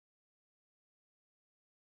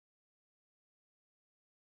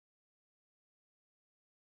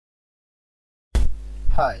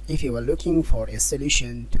Hi, if you are looking for a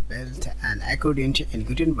solution to build an accordion in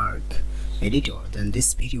Gutenberg Editor, then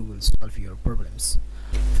this video will solve your problems.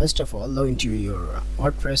 First of all, log into your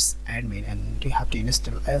WordPress admin and you have to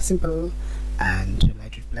install a simple and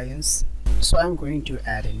lightweight plugins. So I'm going to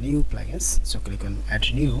add a new plugins. So click on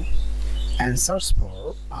add new and search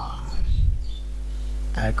for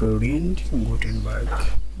Accordion Gutenberg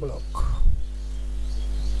block.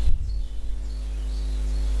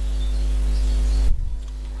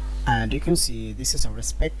 And you can see this is our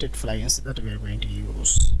respected plugins that we are going to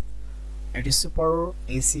use. It is super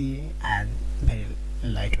easy and very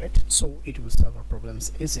lightweight, so it will solve our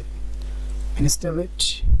problems easily. Install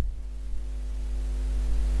it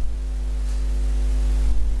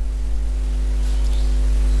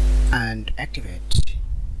and activate.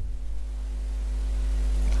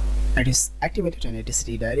 It is activated and it is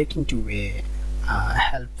redirecting to a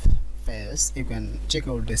help page. You can check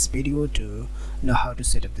out this video to know how to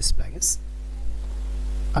set up these plugins.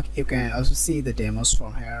 Okay, you can also see the demos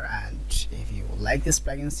from here, and if you like these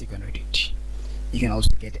plugins you can read it. You can also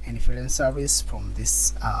get any freelance service from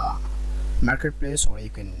this marketplace, or you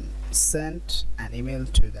can send an email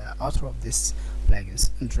to the author of this plugins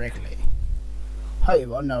directly.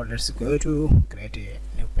 However, now let's go to create a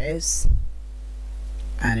new page,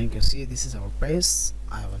 and you can see this is our page.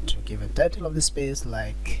 I want to give a title of this page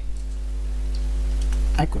like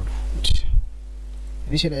Accordion.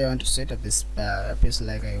 Initially I want to set up this page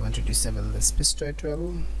like I want to disable this page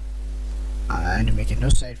title and make it no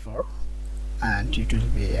site for, and it will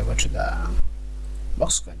be able to the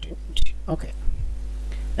box content. Okay,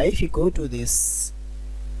 now if you go to this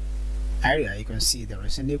area, you can see there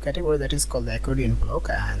is a new category that is called the accordion block,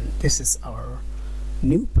 and this is our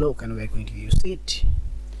new block and we are going to use it.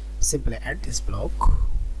 Simply add this block,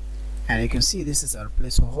 and you can see this is our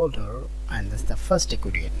placeholder, and that's the first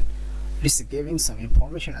accordion. This is giving some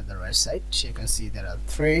information at the right side. You can see there are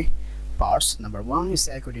three parts. Number one is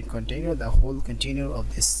the accordion container, the whole container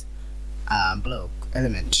of this block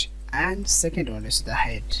element, and second one is the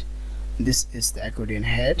head. This is the accordion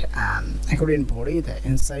head, and accordion body, the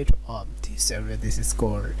inside of this area. This is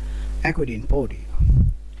called accordion body.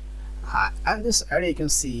 And this area you can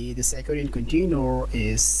see this accordion container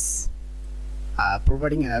is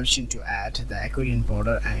providing an option to add the accordion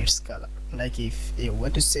border and its color. Like if you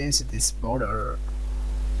want to change this border,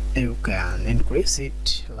 you can increase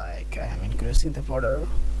it, like I am increasing the border,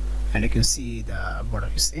 and you can see the border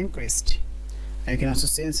is increased. And you can also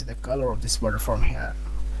change the color of this border from here.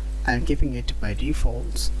 I'm keeping it by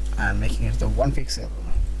default and making it the 1 pixel.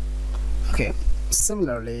 Okay,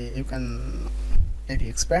 similarly you can, if you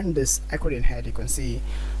expand this accordion head, you can see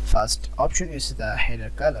first option is the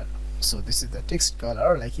header color. So this is the text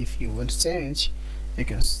color. Like if you want to change, you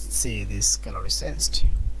can see this color is changed.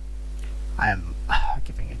 I am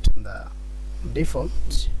keeping it on the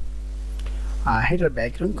default. Header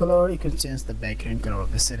background color, you can change the background color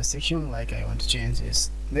of this header section. Like I want to change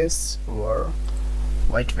this or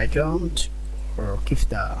white background, or keep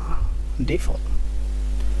the default.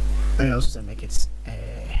 And also make it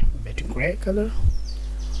a better gray color.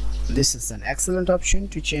 This is an excellent option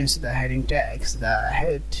to change the heading tags, the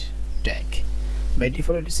head tag. By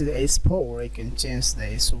default this is the S4. You can change the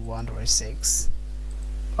S1 or S6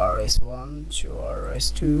 or S1 or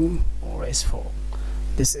S2 or S4.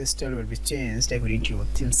 This style will be changed according to your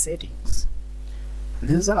theme settings.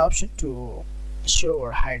 This is an option to show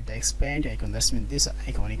or hide the expand icon. That means this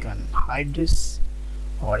icon you can hide this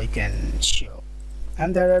or you can show.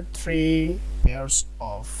 And there are three pairs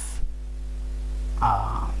of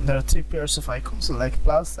icons like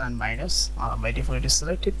plus and minus. By default it is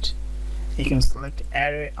selected. You can select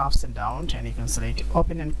array ups and down, and you can select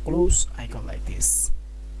open and close icon like this.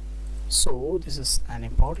 So this is an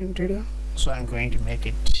important data, so I'm going to make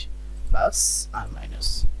it plus and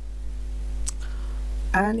minus.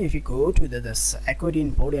 And if you go to this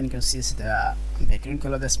accordion body, and you can see the background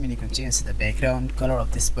color. That means you can change the background color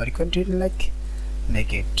of this body content, like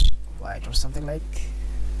make it white or something like.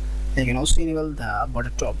 You can also enable the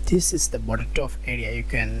border top. This is the border top area. You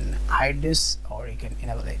can hide this or you can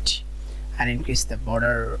enable it and increase the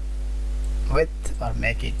border width or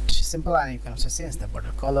make it simple, and you can also change the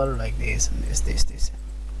border color like this and this.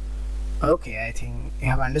 Okay, I think you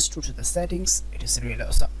have understood the settings. It is really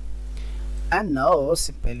awesome. And now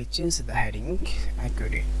simply change the heading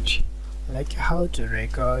accordion, like how to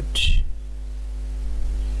record.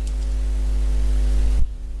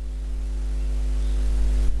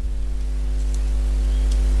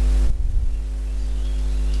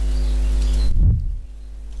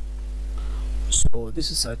 So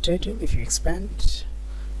this is our title. If you expand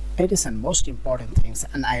it is the most important things,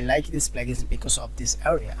 and I like this plugin because of this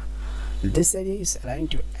area. This area is allowing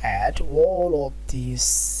to add all of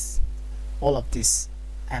these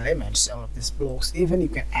elements, all of these blocks. Even you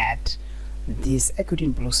can add these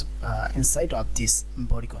Accordion blocks inside of this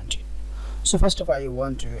body content. So first of all, you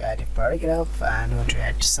want to add a paragraph and want to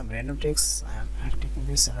add some random text. I'm taking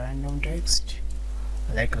this random text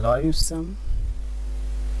like loathsome.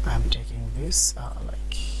 I'm taking this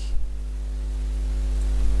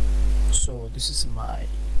so this is my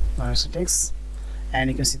text, and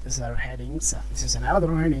you can see these are headings. This is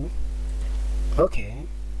another heading. Okay,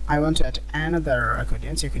 I want to add another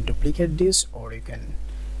accordion, so you can duplicate this or you can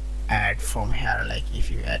add from here. Like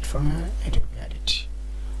if you add from here, it will be added,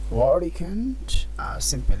 or you can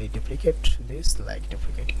simply duplicate this, like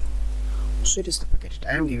duplicating. So it is duplicated.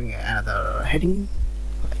 I am giving another heading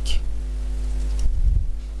like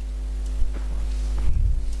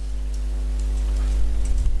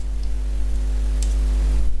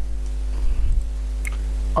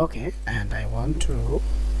okay, and I want to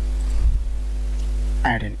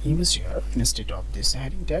add an image here instead of this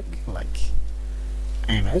heading tag, like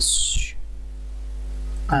image,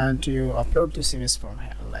 and you upload this image from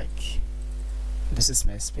here. Like this is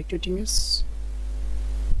my expected image.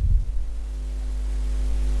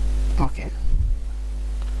 Okay,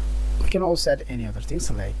 we can also add any other things,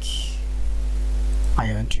 like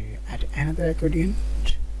I want to add another accordion.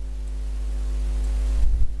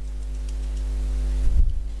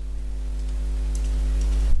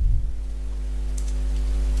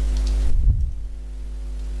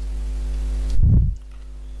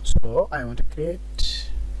 So I want to create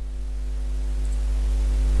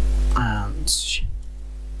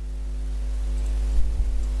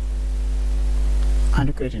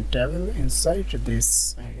and create a table inside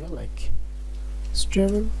this area, like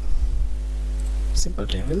table, simple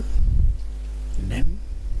table, name,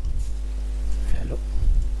 hello,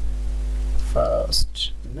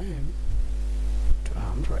 first name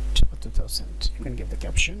 200 or 2000. You can give the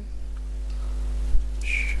caption.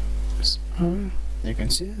 You can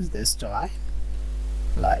see this style,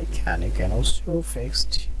 like, and you can also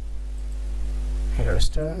fix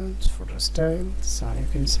hairstyles, photo styles, and you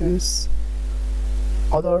can see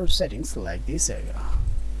other settings like this area.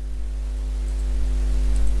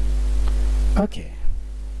 Okay,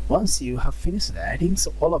 once you have finished adding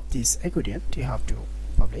all of these accordion, you have to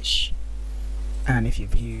publish, and if you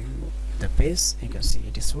view the page, you can see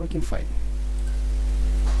it is working fine.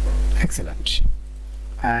 Excellent.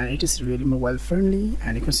 And it is really mobile friendly,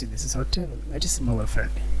 and you can see this is our table. It is mobile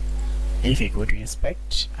friendly. If you go to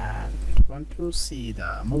inspect and want to see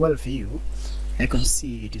the mobile view, you can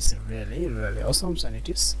see it is really awesome, and it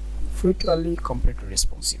is virtually completely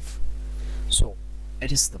responsive. So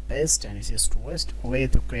it is the best and easiest way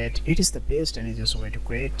to create. It is the best and easiest way to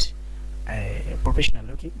create a professional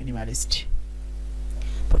looking minimalist.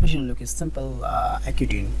 Professional look is simple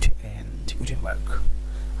Accordion and Gutenberg.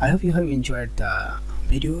 I hope you have enjoyed the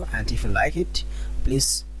video, and if you like it,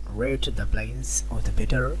 please rate the plugins with a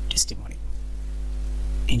better testimony.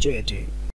 Enjoy it.